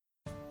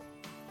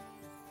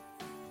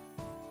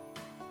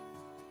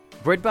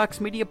Breadbox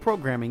Media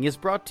programming is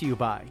brought to you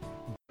by...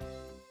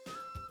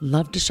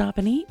 Love to shop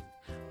and eat?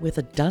 With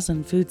a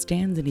dozen food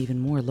stands and even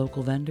more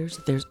local vendors,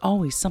 there's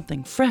always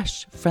something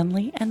fresh,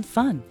 friendly, and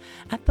fun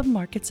at the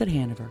Markets at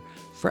Hanover.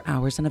 For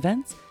hours and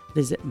events,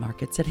 visit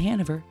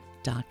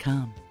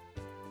marketsathanover.com.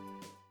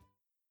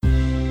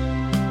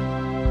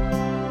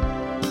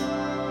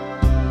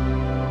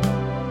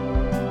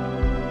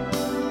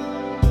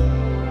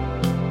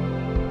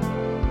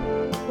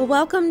 Well,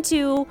 welcome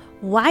to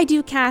Why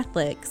Do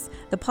Catholics,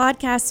 the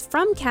podcast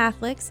from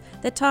Catholics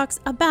that talks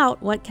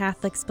about what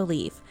Catholics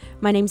believe.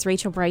 My name's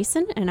Rachel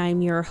Bryson, and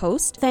I'm your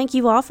host. Thank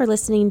you all for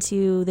listening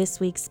to this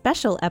week's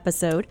special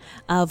episode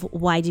of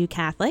Why Do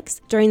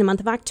Catholics. During the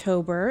month of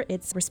October,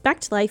 it's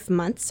Respect Life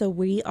Month, so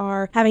we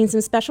are having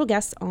some special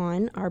guests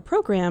on our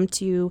program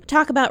to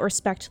talk about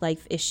Respect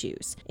Life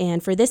issues.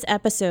 And for this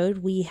episode,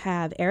 we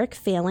have Eric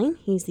Failing.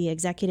 He's the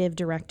Executive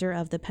Director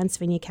of the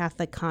Pennsylvania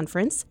Catholic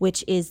Conference,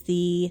 which is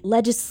the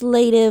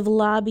legislative,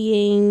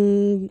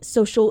 lobbying,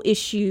 social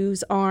issues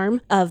arm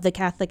of the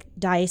Catholic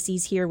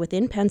diocese here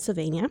within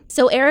Pennsylvania.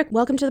 So Eric,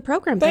 welcome to the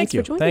program. Thanks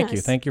for joining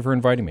us. Thank you for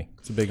inviting me.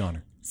 It's a big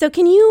honor. So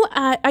can you,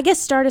 I guess,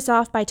 start us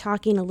off by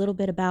talking a little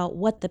bit about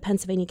what the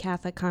Pennsylvania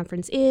Catholic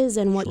Conference is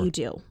and what you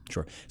do?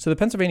 Sure. So the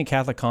Pennsylvania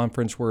Catholic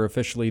Conference, we're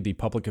officially the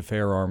public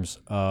affair arms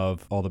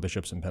of all the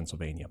bishops in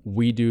Pennsylvania.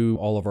 We do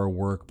all of our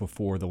work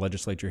before the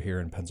legislature here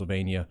in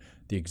Pennsylvania,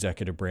 the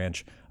executive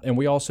branch, and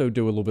we also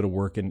do a little bit of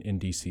work in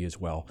D.C. as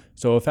well.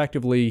 So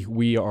effectively,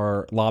 we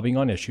are lobbying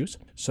on issues.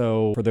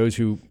 So for those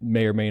who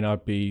may or may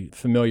not be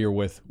familiar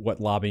with what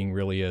lobbying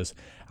really is,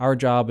 our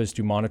job is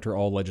to monitor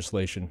all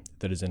legislation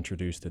that is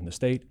introduced in the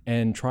state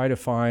and try to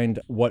find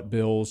what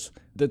bills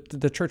that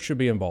the church should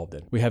be involved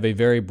in. We have a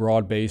very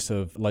broad base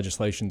of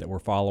legislation that we're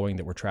following,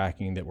 that we're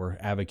tracking, that we're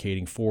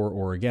advocating for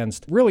or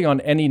against, really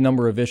on any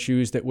number of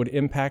issues that would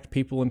impact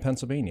people in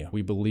Pennsylvania.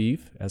 We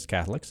believe, as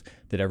Catholics,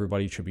 that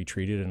everybody should be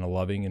treated in a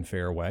loving and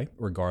fair way,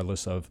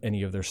 regardless of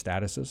any of their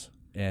statuses,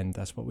 and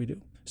that's what we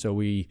do. So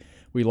we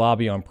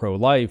lobby on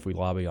pro-life, we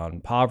lobby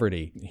on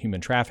poverty,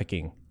 human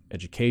trafficking,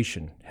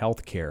 education,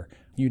 healthcare,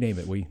 you name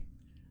it,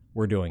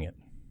 we're doing it.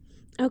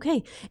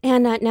 Okay.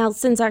 And now,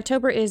 since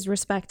October is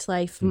Respect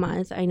Life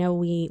Month, I know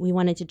we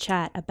wanted to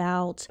chat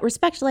about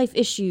Respect Life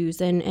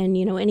issues and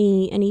you know,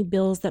 any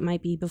bills that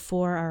might be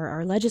before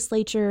our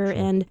legislature, sure.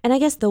 and I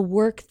guess the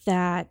work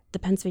that the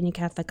Pennsylvania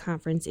Catholic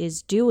Conference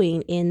is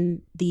doing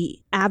in the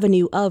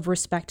avenue of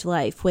Respect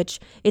Life, which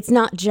it's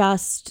not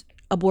just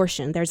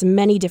abortion. There's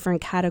many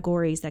different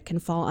categories that can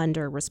fall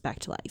under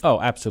Respect Life.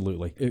 Oh,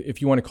 absolutely.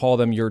 If you want to call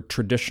them your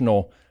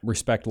traditional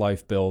Respect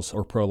Life bills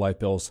or pro-life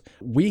bills,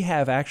 we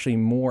have actually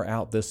more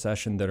out this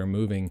session that are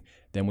moving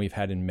than we've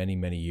had in many,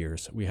 many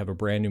years. We have a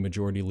brand new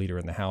majority leader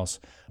in the House,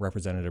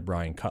 Representative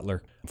Brian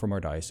Cutler from our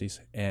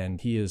diocese,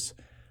 and he is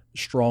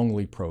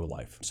strongly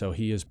pro-life. So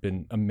he has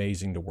been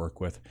amazing to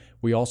work with.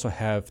 We also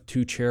have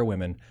two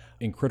chairwomen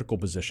in critical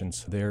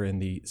positions. They're in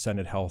the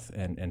Senate Health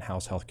and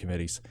House Health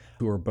Committees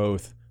who are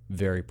both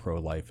very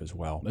pro-life as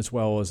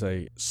well as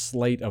a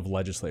slate of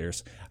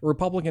legislators,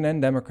 Republican and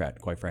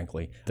Democrat, quite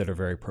frankly, that are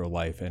very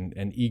pro-life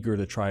and eager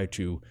to try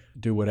to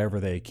do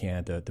whatever they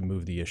can to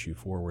move the issue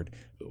forward.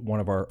 One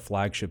of our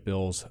flagship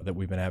bills that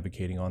we've been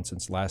advocating on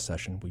since last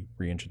session, we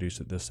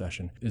reintroduced it this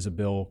session, is a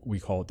bill,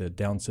 we call it the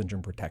Down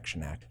Syndrome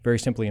Protection Act. Very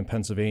simply, in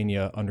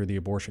Pennsylvania, under the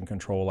Abortion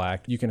Control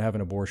Act, you can have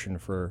an abortion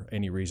for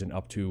any reason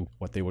up to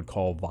what they would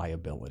call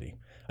viability.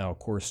 Now, of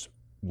course,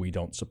 we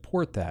don't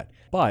support that,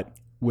 but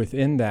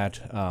within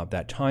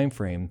that time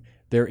frame,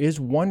 there is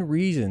one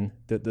reason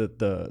that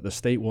the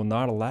state will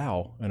not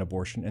allow an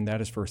abortion, and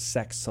that is for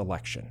sex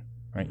selection.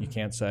 Right? You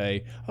can't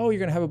say, "Oh, you're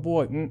going to have a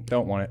boy,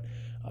 don't want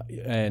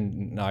it,"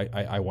 and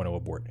I want to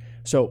abort.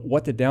 So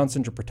what the Down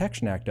Syndrome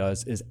Protection Act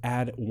does is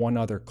add one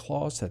other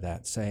clause to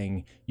that,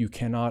 saying you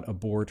cannot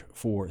abort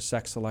for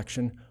sex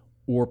selection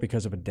or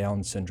because of a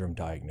Down syndrome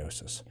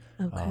diagnosis.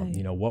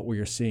 Okay. What we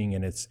are seeing,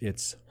 and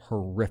it's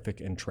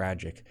horrific and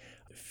tragic.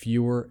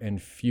 Fewer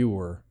and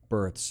fewer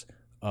births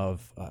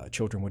of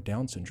children with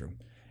Down syndrome.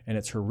 And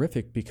it's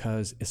horrific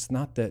because it's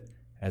not that,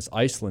 as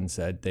Iceland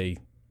said, they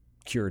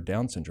cured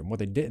Down syndrome. Well,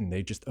 they didn't.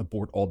 They just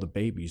abort all the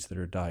babies that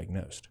are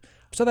diagnosed.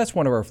 So that's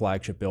one of our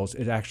flagship bills.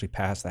 It actually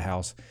passed the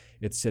House.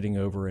 It's sitting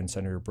over in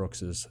Senator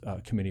Brooks's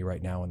committee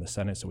right now in the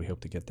Senate, so we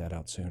hope to get that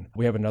out soon.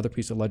 We have another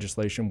piece of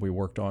legislation we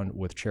worked on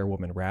with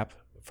Chairwoman Rapp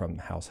from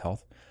House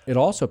Health. It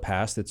also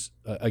passed. It's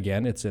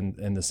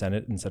in the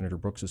Senate and Senator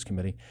Brooks's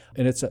committee,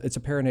 and it's a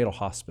perinatal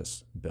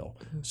hospice bill.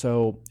 Mm-hmm.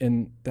 So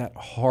in that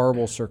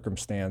horrible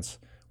circumstance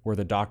where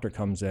the doctor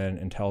comes in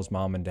and tells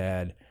mom and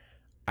dad,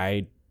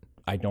 I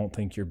don't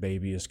think your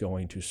baby is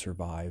going to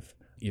survive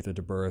either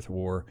to birth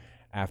or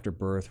after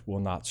birth will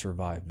not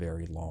survive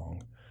very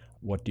long.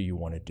 What do you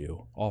want to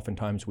do?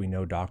 Oftentimes we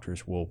know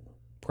doctors will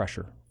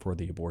pressure for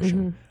the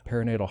abortion. Mm-hmm.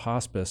 Perinatal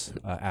Hospice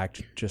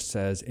Act just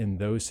says in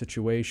those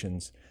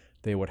situations,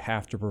 they would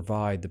have to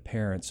provide the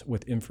parents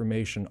with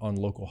information on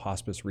local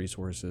hospice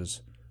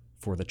resources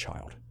for the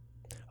child.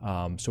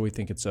 So we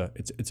think it's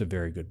a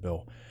very good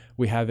bill.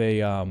 We have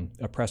a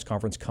press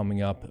conference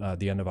coming up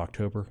the end of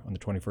October on the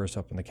 21st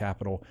up in the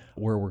Capitol,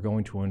 where we're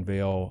going to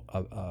unveil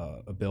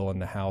a bill in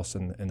the House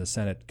and the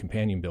Senate,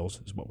 companion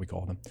bills is what we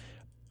call them,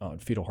 on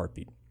fetal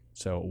heartbeat.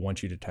 So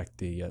once you detect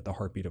the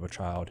heartbeat of a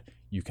child,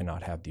 you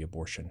cannot have the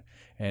abortion.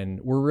 And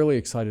we're really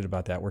excited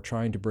about that. We're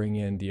trying to bring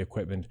in the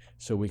equipment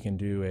so we can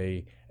do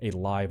a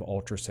live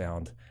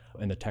ultrasound,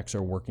 and the techs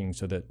are working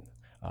so that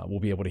we'll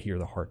be able to hear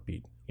the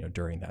heartbeat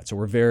during that. So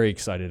we're very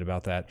excited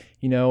about that.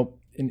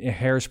 In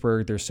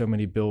Harrisburg, there's so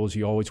many bills.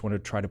 You always want to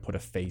try to put a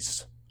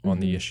face on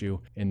the issue.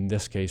 In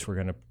this case, we're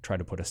going to try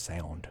to put a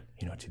sound,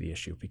 to the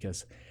issue,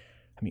 because,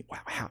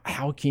 wow,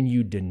 how can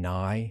you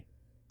deny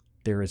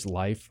there is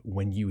life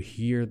when you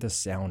hear the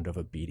sound of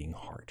a beating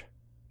heart?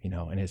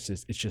 And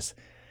it's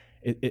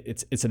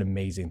an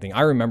amazing thing.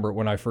 I remember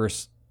when I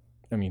first,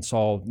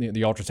 saw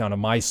the ultrasound of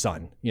my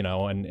son,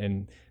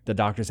 and the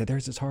doctor said,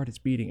 "There's his heart, it's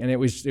beating," and it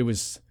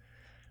was.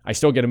 I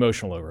still get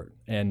emotional over it.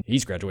 And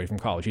he's graduated from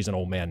college. He's an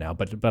old man now,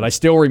 but I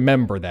still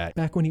remember that.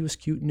 Back when he was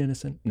cute and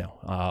innocent.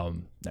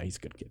 No, he's a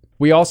good kid.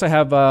 We also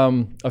have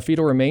a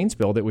fetal remains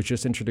bill that was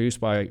just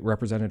introduced by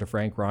Representative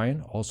Frank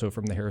Ryan, also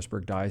from the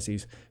Harrisburg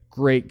Diocese.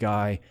 Great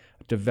guy,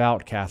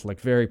 devout Catholic,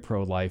 very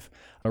pro-life.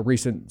 A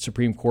recent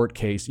Supreme Court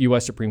case,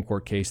 U.S. Supreme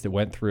Court case that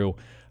went through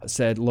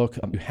said, look,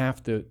 you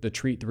have to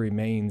treat the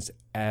remains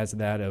as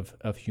that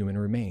of human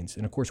remains.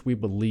 And of course, we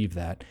believe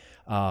that,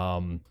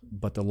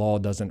 but the law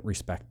doesn't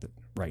respect it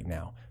right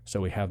now. So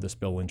we have this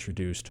bill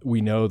introduced.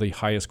 We know the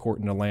highest court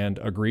in the land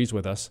agrees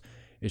with us.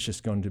 It's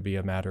just going to be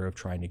a matter of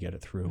trying to get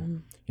it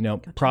through.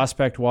 Gotcha.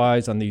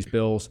 Prospect-wise on these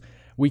bills,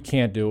 we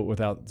can't do it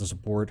without the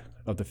support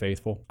of the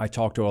faithful. I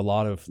talk to a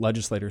lot of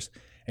legislators,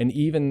 and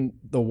even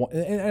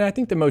and I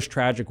think the most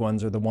tragic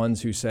ones are the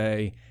ones who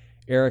say,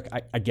 Eric,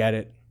 I get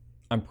it.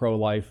 I'm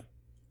pro-life.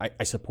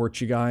 I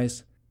support you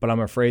guys, but I'm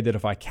afraid that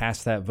if I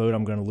cast that vote,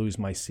 I'm going to lose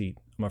my seat.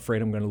 I'm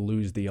afraid I'm going to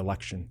lose the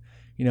election.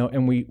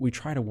 And we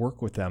try to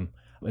work with them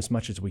as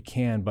much as we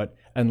can, but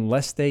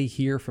unless they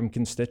hear from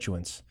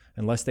constituents,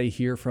 unless they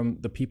hear from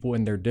the people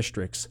in their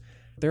districts,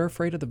 they're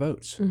afraid of the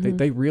votes.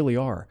 They really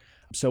are.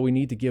 So we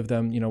need to give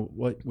them,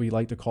 what we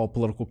like to call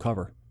political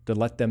cover, to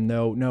let them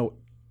know, no,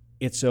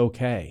 it's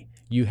okay.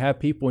 You have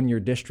people in your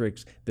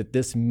districts that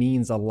this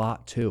means a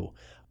lot to.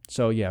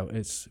 So yeah,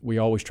 we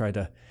always try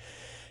to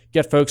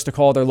get folks to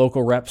call their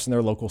local reps and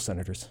their local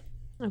senators.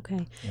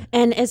 Okay. Yeah.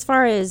 And as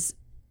far as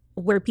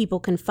where people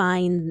can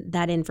find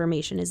that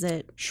information, is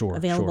it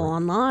available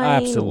online?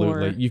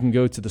 Absolutely. Or? You can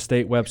go to the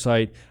state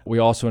website. We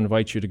also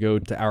invite you to go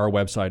to our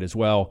website as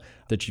well,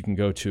 that you can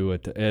go to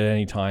at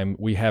any time.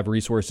 We have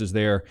resources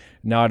there,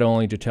 not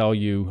only to tell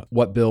you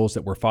what bills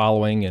that we're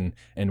following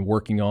and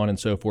working on and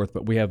so forth,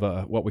 but we have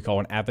what we call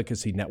an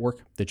advocacy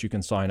network that you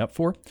can sign up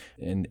for.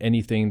 And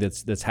anything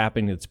that's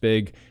happening that's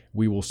big,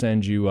 we will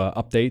send you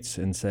updates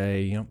and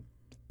say,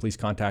 please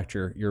contact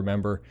your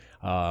member,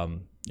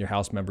 your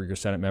House member, your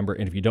Senate member.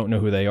 And if you don't know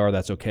who they are,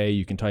 that's okay.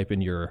 You can type in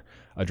your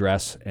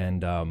address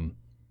and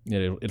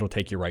it'll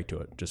take you right to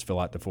it. Just fill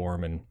out the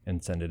form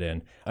and send it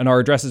in. And our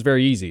address is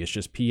very easy. It's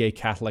just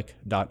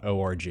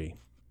pacatholic.org.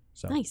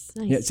 So, nice.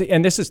 Yeah, see,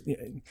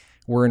 and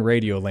we're in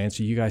radio land,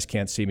 so you guys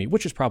can't see me,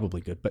 which is probably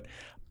good. But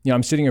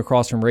I'm sitting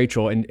across from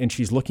Rachel and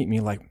she's looking at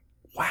me like,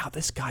 wow,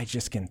 this guy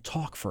just can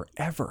talk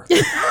forever.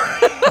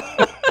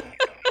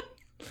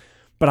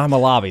 But I'm a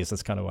lobbyist.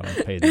 That's kind of what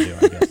I'm paid to do,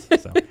 I guess.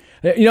 So.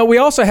 We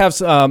also have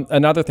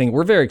another thing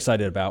we're very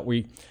excited about.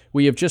 We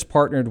have just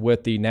partnered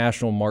with the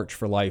National March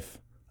for Life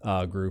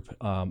group,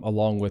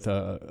 along with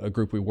a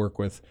group we work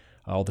with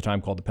all the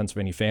time called the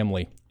Pennsylvania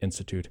Family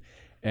Institute.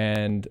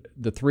 And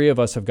the three of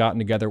us have gotten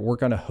together. We're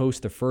going to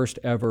host the first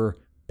ever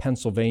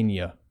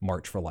Pennsylvania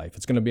March for Life.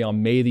 It's going to be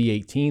on May the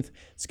 18th.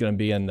 It's going to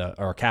be in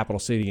our capital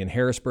city in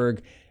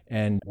Harrisburg.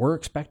 And we're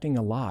expecting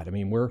a lot.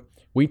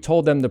 We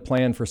told them to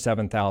plan for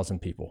 7,000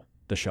 people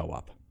to show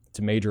up. It's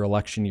a major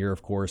election year,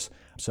 of course,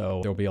 so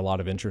there'll be a lot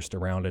of interest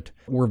around it.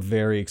 We're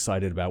very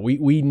excited about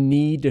it. We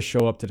need to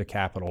show up to the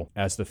Capitol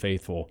as the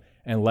faithful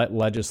and let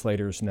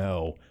legislators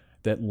know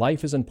that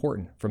life is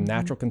important, from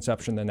natural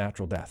conception to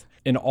natural death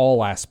in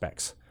all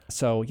aspects.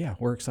 So yeah,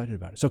 we're excited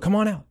about it. So come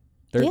on out.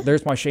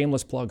 There's my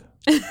shameless plug.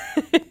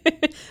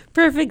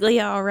 Perfectly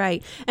all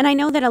right. And I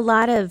know that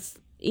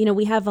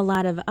we have a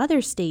lot of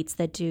other states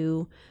that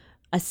do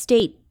a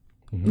state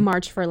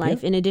March for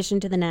Life in addition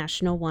to the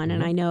national one.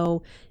 And I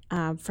know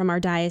from our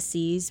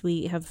diocese,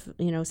 we have,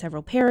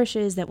 several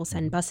parishes that will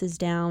send buses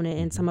down,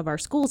 and some of our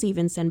schools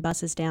even send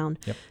buses down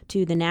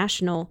to the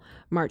National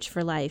March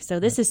for Life. So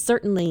this is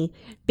certainly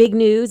big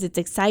news. It's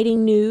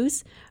exciting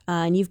news.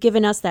 And you've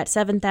given us that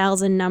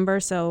 7,000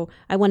 number. So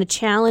I want to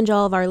challenge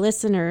all of our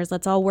listeners.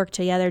 Let's all work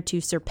together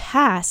to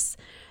surpass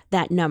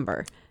that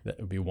number. That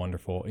would be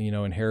wonderful.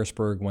 In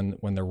Harrisburg,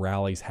 when the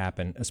rallies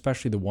happen,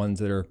 especially the ones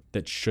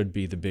that should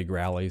be the big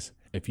rallies,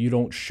 if you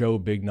don't show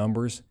big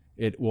numbers,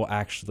 it will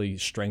actually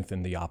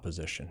strengthen the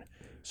opposition.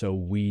 So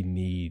we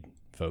need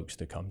folks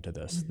to come to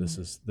this.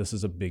 This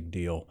is a big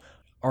deal.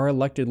 Our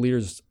elected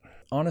leaders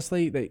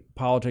honestly,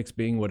 politics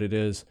being what it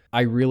is,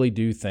 I really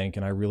do think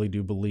and I really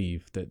do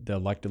believe that the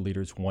elected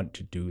leaders want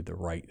to do the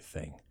right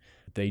thing.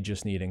 They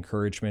just need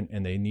encouragement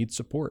and they need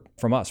support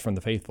from us, from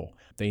the faithful.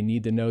 They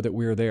need to know that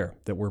we're there,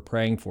 that we're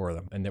praying for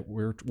them, and that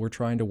we're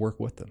trying to work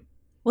with them.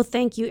 Well,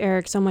 thank you,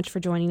 Eric, so much for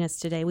joining us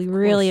today. We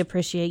really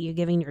appreciate you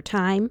giving your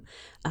time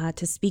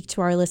to speak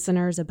to our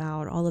listeners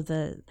about all of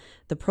the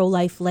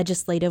pro-life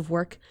legislative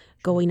work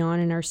going on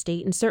in our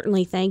state. And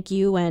certainly thank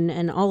you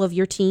and all of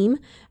your team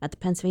at the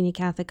Pennsylvania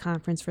Catholic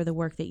Conference for the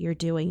work that you're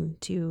doing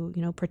to,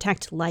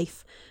 protect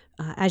life,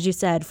 as you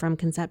said, from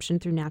conception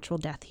through natural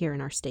death here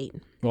in our state.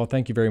 Well,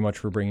 thank you very much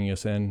for bringing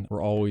us in.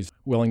 We're always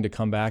willing to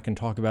come back and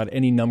talk about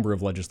any number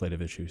of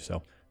legislative issues.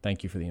 So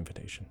thank you for the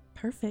invitation.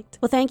 Perfect.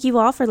 Well, thank you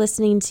all for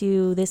listening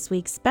to this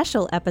week's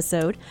special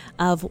episode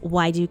of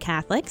Why Do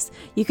Catholics?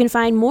 You can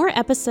find more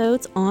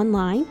episodes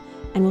online,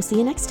 and we'll see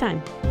you next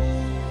time.